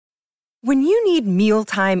When you need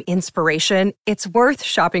mealtime inspiration, it's worth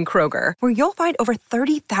shopping Kroger, where you'll find over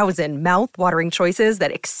 30,000 mouth-watering choices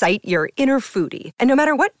that excite your inner foodie. And no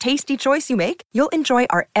matter what tasty choice you make, you'll enjoy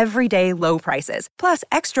our everyday low prices, plus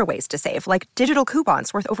extra ways to save, like digital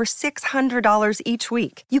coupons worth over $600 each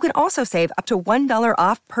week. You can also save up to $1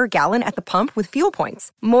 off per gallon at the pump with fuel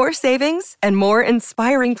points. More savings and more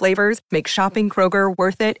inspiring flavors make shopping Kroger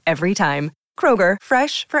worth it every time. Kroger,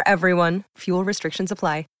 fresh for everyone. Fuel restrictions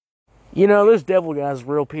apply. You know, this Devil Guy's a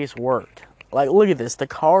real piece of work. Like, look at this. The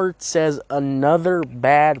card says another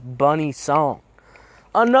Bad Bunny song.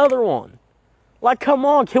 Another one. Like, come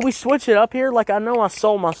on. Can we switch it up here? Like, I know I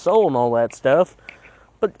sold my soul and all that stuff.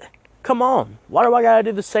 But, come on. Why do I gotta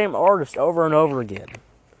do the same artist over and over again?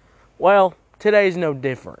 Well, today's no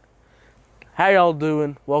different. How y'all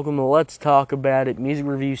doing? Welcome to Let's Talk About It Music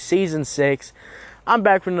Review Season 6. I'm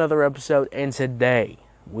back for another episode, and today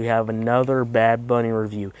we have another Bad Bunny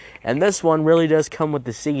review. And this one really does come with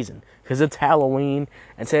the season, because it's Halloween,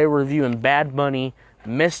 and today we're reviewing Bad Bunny,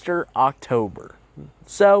 Mr. October.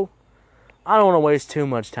 So, I don't want to waste too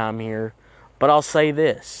much time here, but I'll say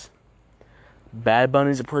this. Bad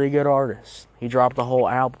Bunny's a pretty good artist. He dropped a whole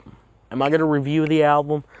album. Am I going to review the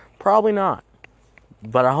album? Probably not.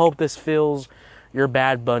 But I hope this fills your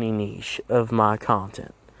Bad Bunny niche of my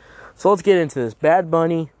content. So let's get into this. Bad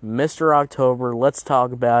Bunny, Mr. October. Let's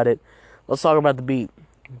talk about it. Let's talk about the beat.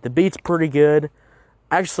 The beat's pretty good.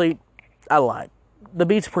 Actually, I lied. The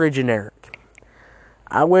beat's pretty generic.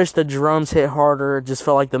 I wish the drums hit harder. It just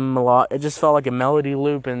felt like it just felt like a melody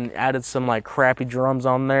loop and added some like crappy drums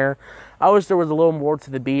on there. I wish there was a little more to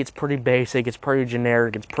the beat. It's pretty basic. It's pretty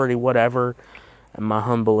generic. It's pretty whatever, in my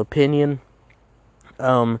humble opinion.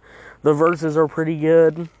 The verses are pretty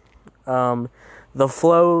good. The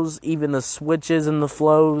flows, even the switches and the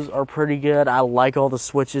flows are pretty good. I like all the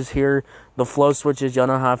switches here. The flow switches, y'all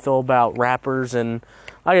know how I feel about rappers and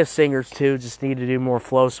I guess singers too. Just need to do more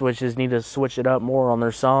flow switches, need to switch it up more on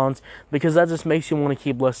their songs because that just makes you want to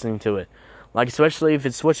keep listening to it. Like, especially if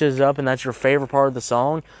it switches up and that's your favorite part of the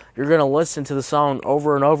song, you're going to listen to the song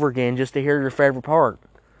over and over again just to hear your favorite part.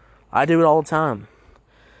 I do it all the time.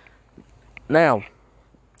 Now,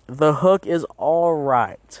 the hook is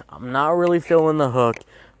alright. I'm not really feeling the hook.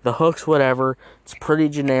 The hook's whatever. It's pretty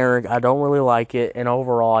generic. I don't really like it. And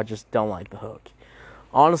overall, I just don't like the hook.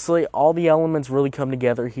 Honestly, all the elements really come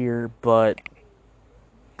together here. But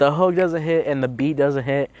the hook doesn't hit and the beat doesn't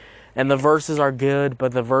hit. And the verses are good.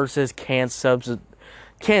 But the verses can't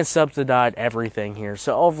subsidize everything here.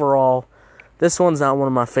 So overall, this one's not one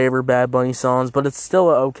of my favorite Bad Bunny songs. But it's still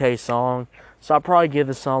an okay song. So I'll probably give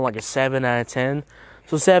the song like a 7 out of 10.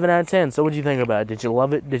 So 7 out of 10. So what'd you think about it? Did you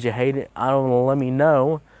love it? Did you hate it? I don't know. Let me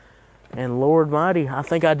know. And Lord mighty, I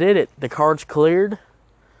think I did it. The card's cleared.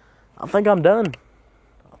 I think I'm done.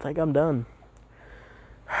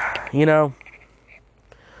 You know,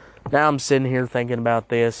 now I'm sitting here thinking about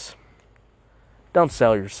this. Don't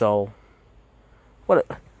sell your soul.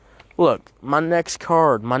 Look, my next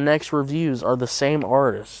card, my next reviews are the same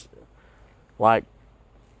artist. Like,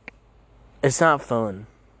 it's not fun.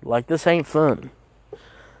 Like, this ain't fun.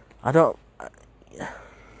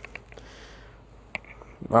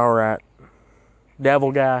 Alright.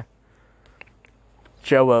 Devil Guy.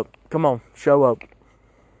 Show up. Come on, show up.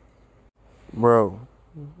 Bro.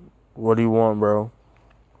 What do you want, bro?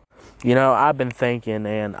 You know, I've been thinking,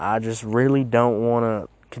 and I just really don't want to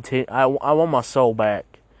continue. I want my soul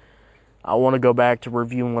back. I want to go back to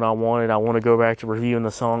reviewing what I wanted. I want to go back to reviewing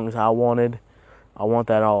the songs I wanted. I want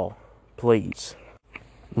that all. Please.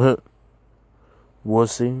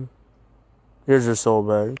 Wussy. Here's your soul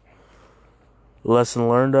back. Lesson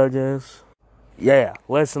learned, I guess. Yeah,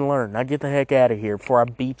 lesson learned. Now get the heck out of here before I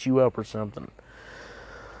beat you up or something.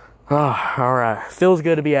 Oh, alright. Feels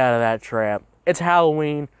good to be out of that trap. It's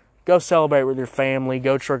Halloween. Go celebrate with your family.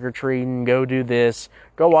 Go trick-or-treating. Go do this.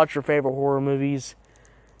 Go watch your favorite horror movies.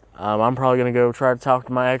 I'm probably going to go try to talk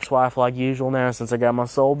to my ex-wife like usual now since I got my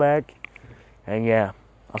soul back. And yeah,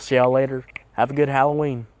 I'll see y'all later. Have a good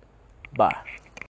Halloween. Bye.